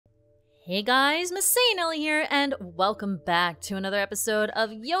Hey guys, MasaeAnela here, and welcome back to another episode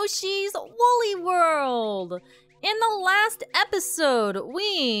of Yoshi's Woolly World! In the last episode,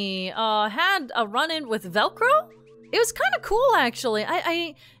 we had a run-in with Velcro. It was kind of cool, actually.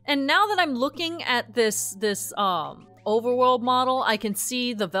 And now that I'm looking at this overworld model, I can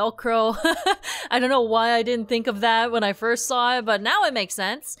see the Velcro. I don't know why I didn't think of that when I first saw it, but now it makes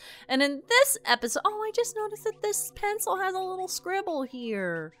sense. And in this episode, oh, I just noticed that this pencil has a little scribble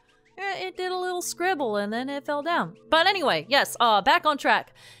here. It did a little scribble and then it fell down. But anyway, yes, back on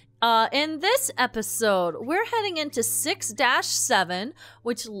track. In this episode, we're heading into 6-7,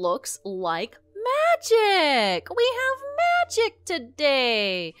 which looks like magic! We have magic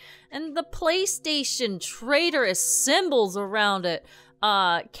today! And the PlayStation traitorous symbols around it.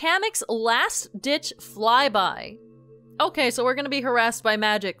 Kamek's last-ditch flyby. Okay, so we're gonna be harassed by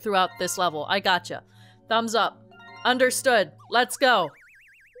magic throughout this level. I gotcha. Thumbs up. Understood. Let's go.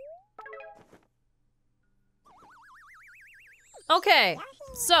 Okay,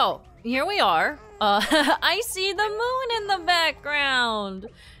 so here we are. I see the moon in the background.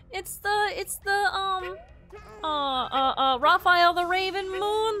 It's the Raphael the Raven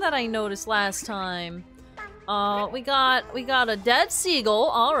moon that I noticed last time. We got a dead seagull.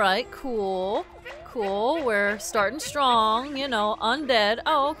 All right, cool. Cool. We're starting strong, you know, undead.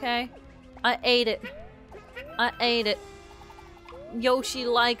 Oh, okay. I ate it. I ate it. Yoshi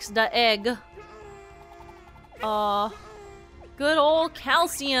likes the egg. Good old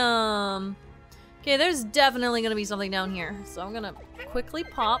calcium. Okay, there's definitely gonna be something down here. So I'm gonna quickly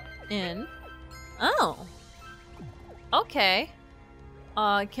pop in. Oh. Okay.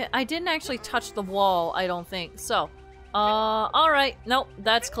 I didn't actually touch the wall, I don't think. So, alright. Nope,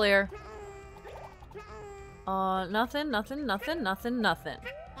 that's clear. Nothing.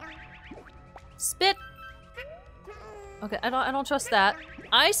 Spit. Okay, I don't trust that.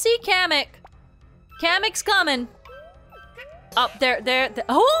 I see Kamek. Kamek's coming. Up there.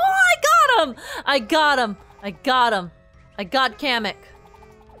 Oh, I got him! I got Kamek.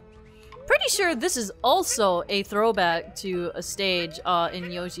 Pretty sure this is also a throwback to a stage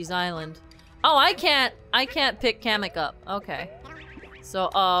in Yoshi's Island. Oh, I can't pick Kamek up. Okay. So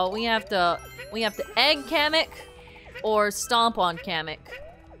we have to egg Kamek or stomp on Kamek.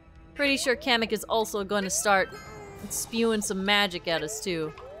 Pretty sure Kamek is also going to start spewing some magic at us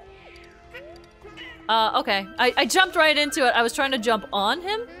too. Okay. I jumped right into it. I was trying to jump on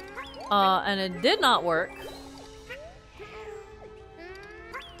him, and it did not work.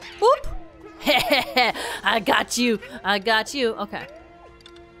 Whoop! I got you. Okay.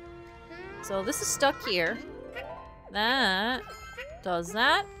 So this is stuck here. That does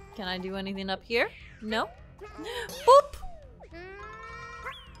that. Can I do anything up here? No. Whoop!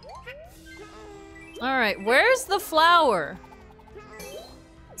 Alright, where's the flower?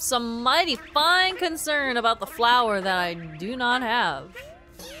 Some mighty fine concern about the flower that I do not have.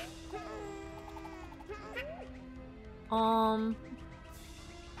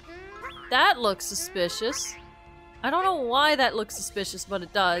 That looks suspicious. I don't know why that looks suspicious, but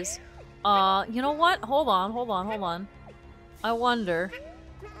it does. You know what? Hold on. I wonder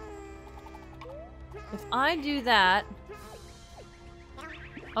if I do that.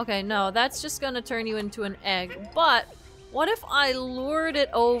 Okay, no, that's just gonna turn you into an egg, but what if I lured it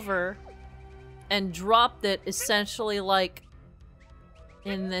over and dropped it essentially like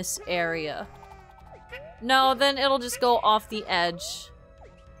in this area? No, then it'll just go off the edge.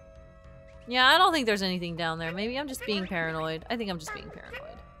 Yeah, I don't think there's anything down there. Maybe I'm just being paranoid. I think I'm just being paranoid.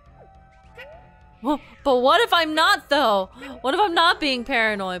 But what if I'm not, though? What if I'm not being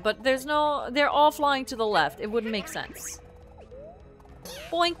paranoid? But there's no... They're all flying to the left. It wouldn't make sense.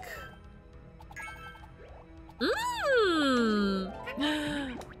 Boink.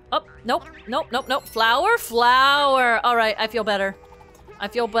 Oh, nope. Flower. All right, I feel better. I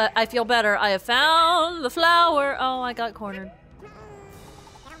feel better. I have found the flower. Oh, I got cornered.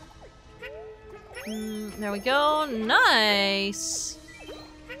 There we go. Nice.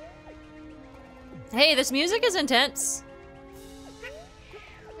 Hey, this music is intense.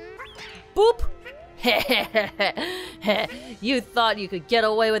 Boop. You thought you could get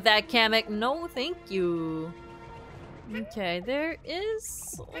away with that, Kamek? No, thank you. Okay, there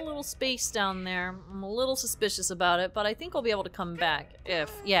is a little space down there. I'm a little suspicious about it, but I think I'll be able to come back if...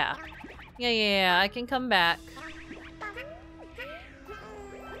 Yeah, I can come back.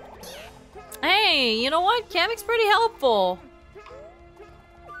 Hey, you know what? Kamek's pretty helpful.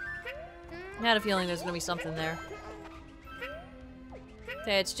 I had a feeling there's gonna be something there.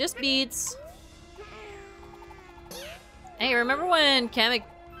 Okay, it's just beads. Hey, remember when Kamek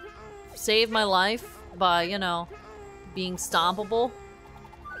saved my life by, you know, being stompable?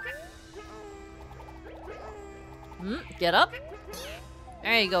 Get up.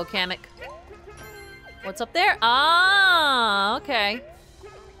 There you go, Kamek. What's up there? Ah, okay.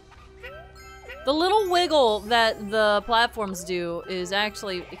 The little wiggle that the platforms do is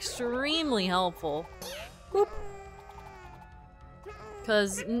actually extremely helpful. Boop.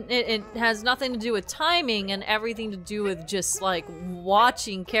 Because it has nothing to do with timing and everything to do with just, like,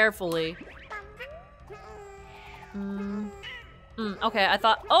 watching carefully. Okay, I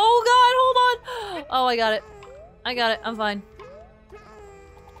thought- oh god, hold on! Oh, I got it. I got it, I'm fine.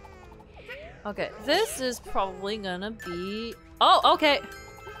 Okay, this is probably gonna be- oh, okay!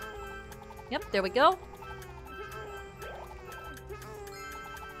 Yep, there we go.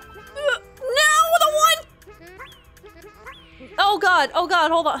 No, the one! Oh god,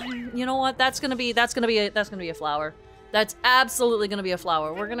 hold on. You know what? That's gonna be a flower. That's absolutely gonna be a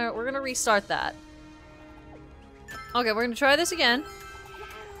flower. We're gonna restart that. Okay, we're gonna try this again.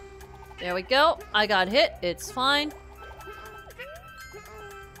 There we go. I got hit. It's fine.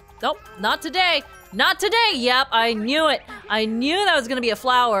 Nope, not today. Not today. Yep, I knew it. I knew that was gonna be a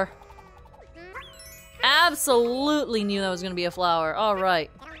flower. Absolutely knew that was gonna be a flower. All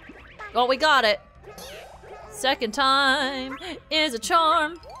right. Well, we got it. Second time is a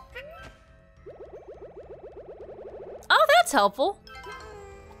charm. Oh, that's helpful.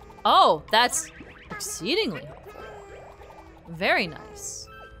 Oh, that's exceedingly helpful. Very nice.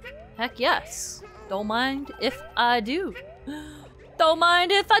 Heck yes. Don't mind if I do. Don't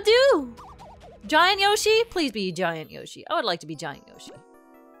mind if I do. Giant Yoshi? Please be Giant Yoshi. I would like to be Giant Yoshi.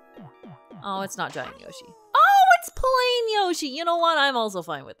 Oh, it's not Giant Yoshi. Oh, it's plain Yoshi. You know what? I'm also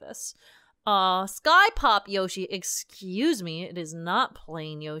fine with this. Sky Pop Yoshi. Excuse me. It is not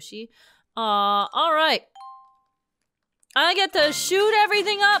plain Yoshi. Alright. I get to shoot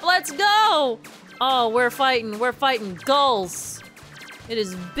everything up. Let's go. Oh, we're fighting. We're fighting gulls. It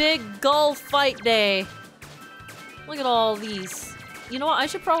is big gull fight day. Look at all these. You know what? I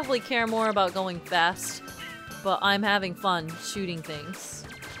should probably care more about going fast. But I'm having fun shooting things.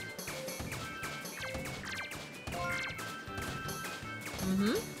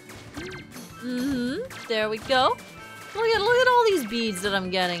 There we go. Look at all these beads that I'm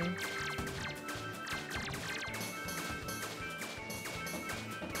getting.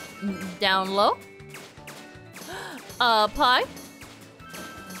 Down low. Pie.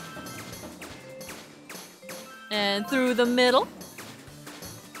 And through the middle.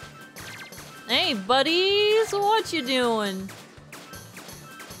 Hey, buddies, what you doing?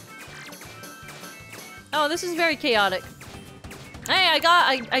 Oh, this is very chaotic. Hey,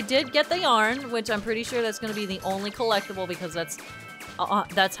 I did get the yarn, which I'm pretty sure that's gonna be the only collectible because that's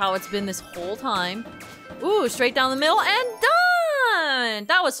how it's been this whole time. Ooh, straight down the middle and done!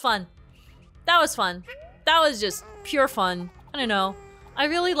 That was fun. That was fun. That was just pure fun. I don't know. I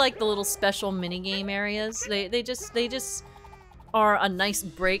really like the little special minigame areas. They just are a nice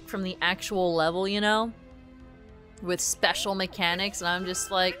break from the actual level, you know? With special mechanics, and I'm just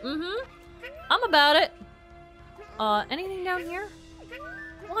like, I'm about it. Anything down here?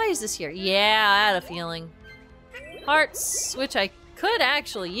 Why is this here? Yeah, I had a feeling. Hearts, which I could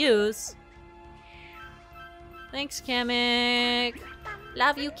actually use. Thanks, Kamek.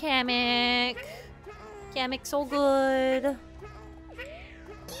 Love you, Kamek. Kamek so good.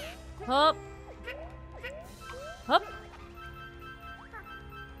 Hup. Hup.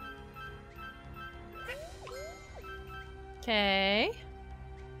 Okay.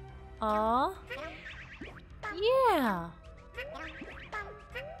 Yeah.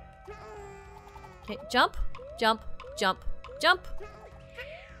 Okay, jump, jump, jump, jump.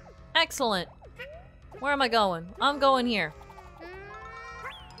 Excellent. Where am I going? I'm going here.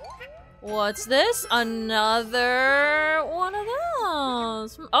 What's this? Another one of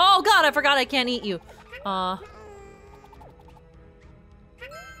those. Oh god, I forgot I can't eat you.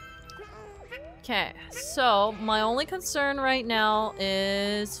 Okay, so my only concern right now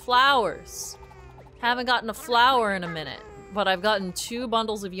is flowers. Haven't gotten a flower in a minute, but I've gotten 2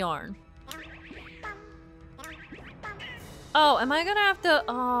 bundles of yarn. Oh, am I gonna have to-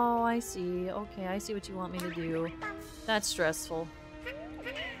 oh, I see. Okay, I see what you want me to do. That's stressful.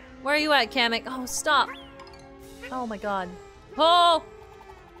 Where are you at, Kamek? Oh, stop. Oh my god. Oh!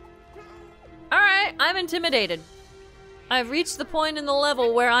 Alright, I'm intimidated. I've reached the point in the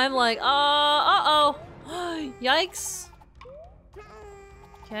level where I'm like, uh-oh. Yikes.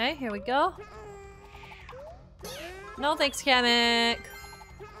 Okay, here we go. No thanks, Kamek.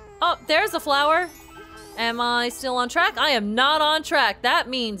 Oh, there's a flower. Am I still on track? I am not on track. That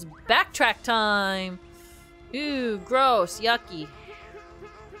means backtrack time. Ooh, gross, yucky.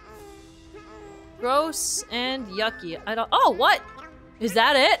 Gross and yucky. I don't- oh, what? Is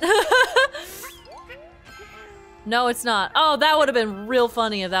that it? No, it's not. Oh, that would have been real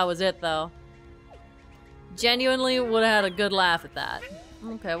funny if that was it, though. Genuinely would have had a good laugh at that.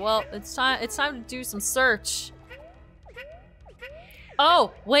 Okay, well, it's time to do some search.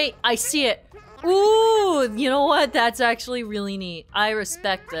 Oh, wait, I see it. Ooh, you know what? That's actually really neat. I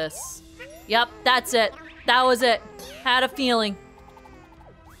respect this. Yep, that's it. That was it. Had a feeling.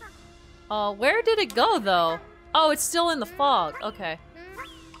 Where did it go, though? Oh, it's still in the fog. Okay.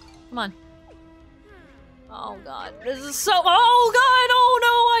 Come on. Oh, God. This is so... Oh, God! Oh,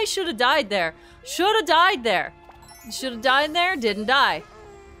 no! I should have died there. Should have died there. Should have died there. Didn't die.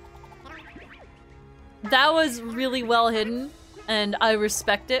 That was really well hidden, and I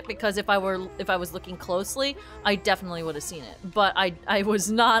respect it because if I was looking closely, I definitely would have seen it. But I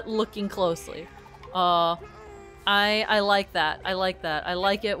was not looking closely. I like that. I like that. I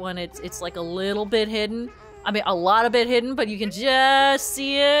like it when it's like a little bit hidden. I mean, a lot of bit hidden, but you can just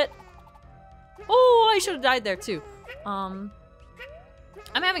see it. Oh, I should have died there too. I'm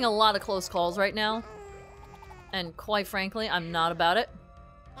having a lot of close calls right now, and quite frankly, I'm not about it.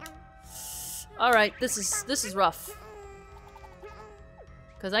 All right, this is rough.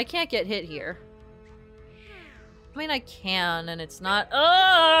 Because I can't get hit here. I mean, I can, and it's not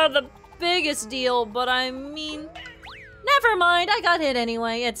the biggest deal, but I mean, never mind, I got hit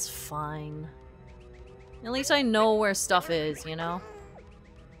anyway, it's fine. At least I know where stuff is, you know?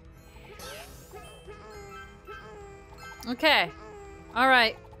 Okay.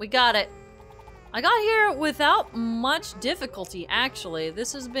 Alright, we got it. I got here without much difficulty, actually.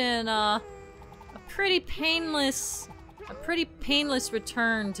 This has been, a pretty painless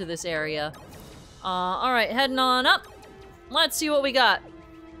return to this area. Alright, heading on up. Let's see what we got.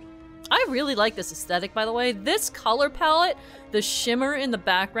 I really like this aesthetic, by the way. This color palette, the shimmer in the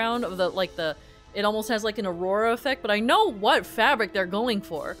background of it almost has like an aurora effect, but I know what fabric they're going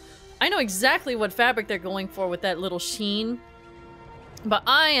for. I know exactly what fabric they're going for with that little sheen. But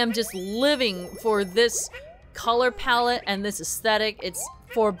I am just living for this color palette and this aesthetic. It's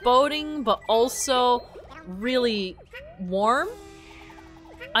foreboding, but also really warm.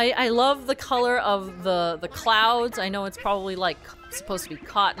 I love the color of the clouds. I know it's probably like supposed to be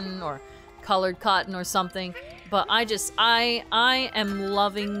cotton or colored cotton or something, but I am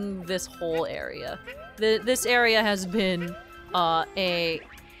loving this whole area. This area has been an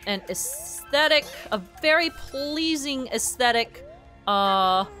aesthetic, a very pleasing aesthetic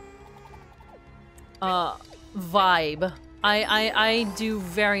vibe. I do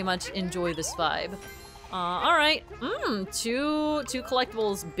very much enjoy this vibe. Alright. Two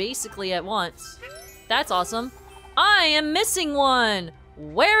collectibles basically at once. That's awesome. I am missing one!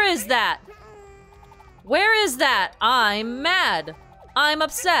 Where is that? Where is that? I'm mad. I'm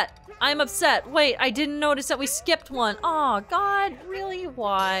upset. I'm upset. Wait, I didn't notice that we skipped one. Oh, God, really?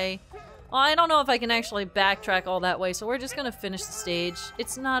 Why? Well, I don't know if I can actually backtrack all that way, so we're just gonna finish the stage.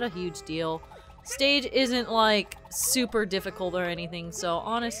 It's not a huge deal. Stage isn't, like, super difficult or anything, so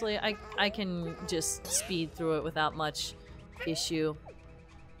honestly, I can just speed through it without much issue.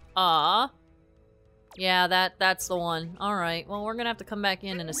 Yeah, that's the one. Alright, well, we're gonna have to come back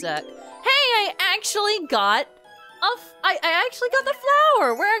in a sec. Hey, I actually got I actually got the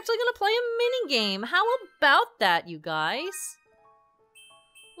flower! We're actually gonna play a minigame. How about that, you guys?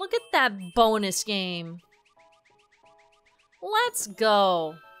 Look at that bonus game. Let's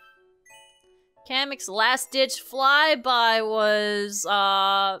go. Kamek's last-ditch flyby was,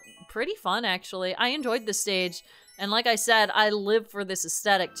 pretty fun, actually. I enjoyed this stage. And like I said, I live for this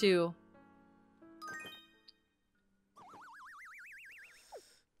aesthetic, too.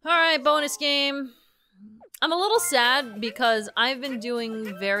 Alright, bonus game. I'm a little sad because I've been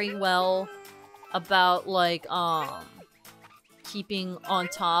doing very well about, like, keeping on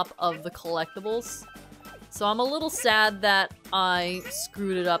top of the collectibles. So I'm a little sad that I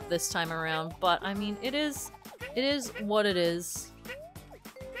screwed it up this time around, but I mean, it is what it is.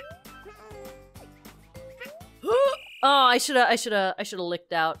 Oh, I shoulda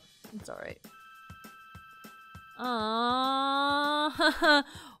licked out. It's alright.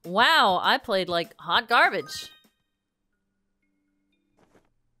 Wow, I played like hot garbage.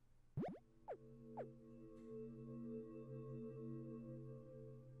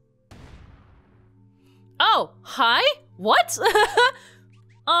 Oh, hi? What?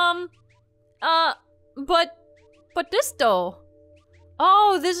 But this though.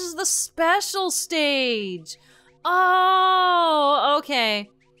 Oh, this is the special stage. Oh,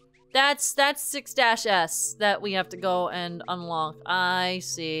 okay. That's 6-S that we have to go and unlock. I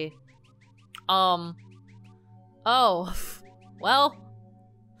see. Oh. Well.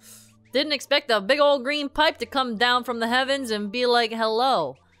 Didn't expect a big old green pipe to come down from the heavens and be like,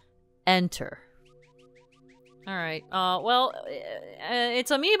 hello. Enter. Alright, well,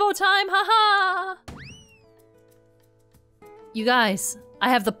 it's amiibo time, haha! You guys, I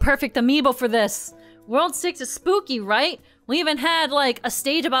have the perfect amiibo for this. World 6 is spooky, right? We even had, like, a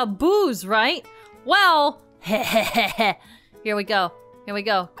stage about booze, right? Well, here we go. Here we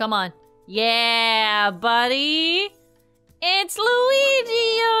go. Come on. Yeah, buddy! It's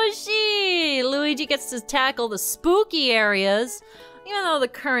Luigi Yoshi! Luigi gets to tackle the spooky areas, even though the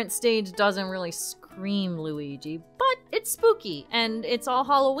current stage doesn't really scream Luigi, but it's spooky, and it's all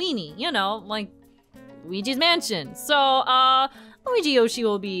Halloweeny, you know, like Luigi's Mansion. So, Luigi Yoshi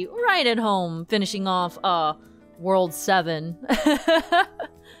will be right at home finishing off, World 7.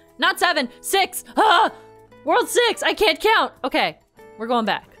 Not 7, 6! Ah! World 6! I can't count! Okay, we're going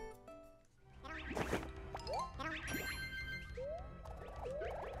back.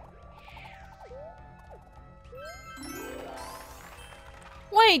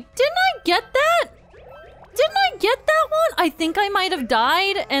 Wait, didn't I get that? Didn't I get that one? I think I might have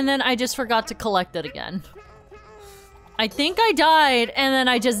died, and then I just forgot to collect it again. I think I died, and then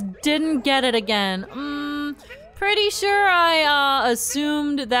I just didn't get it again. Pretty sure I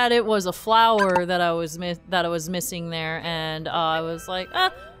assumed that it was a flower that I was missing there, and I was like,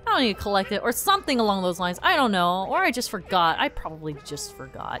 I don't need to collect it, or something along those lines. I don't know, or I just forgot. I probably just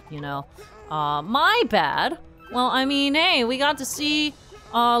forgot, you know. My bad. Well, I mean, hey, we got to see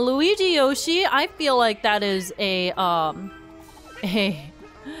Luigi Yoshi. I feel like that is a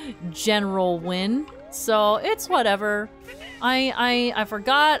general win. So it's whatever. I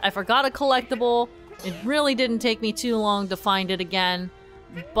forgot a collectible. It really didn't take me too long to find it again.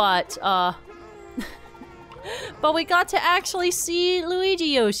 But but we got to actually see Luigi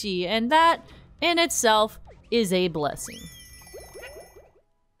Yoshi, and that in itself is a blessing.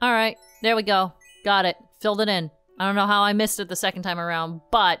 Alright, there we go. Got it. Filled it in. I don't know how I missed it the second time around,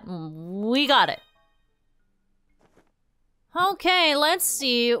 but we got it. Okay, let's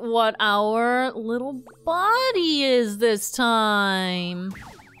see what our little body is this time.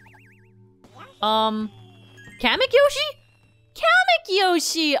 Kamek Yoshi? Kamek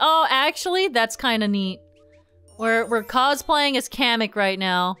Yoshi! Oh, actually, that's kind of neat. We're cosplaying as Kamek right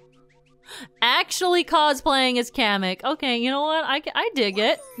now. Actually cosplaying as Kamek. Okay, you know what? I dig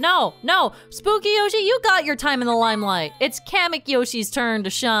it. No, Spooky Yoshi, you got your time in the limelight. It's Kamek Yoshi's turn to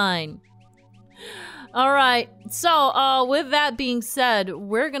shine. Alright, so with that being said,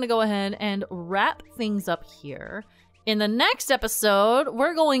 we're gonna go ahead and wrap things up here. In the next episode,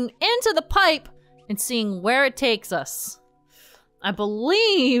 we're going into the pipe and seeing where it takes us. I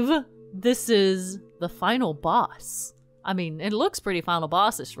believe this is the final boss. I mean, it looks pretty final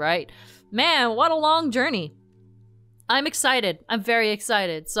boss-ish, right? Man, what a long journey. I'm excited. I'm very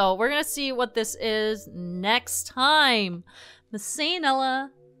excited. So we're gonna see what this is next time. MasaeAnela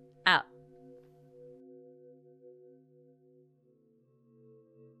out.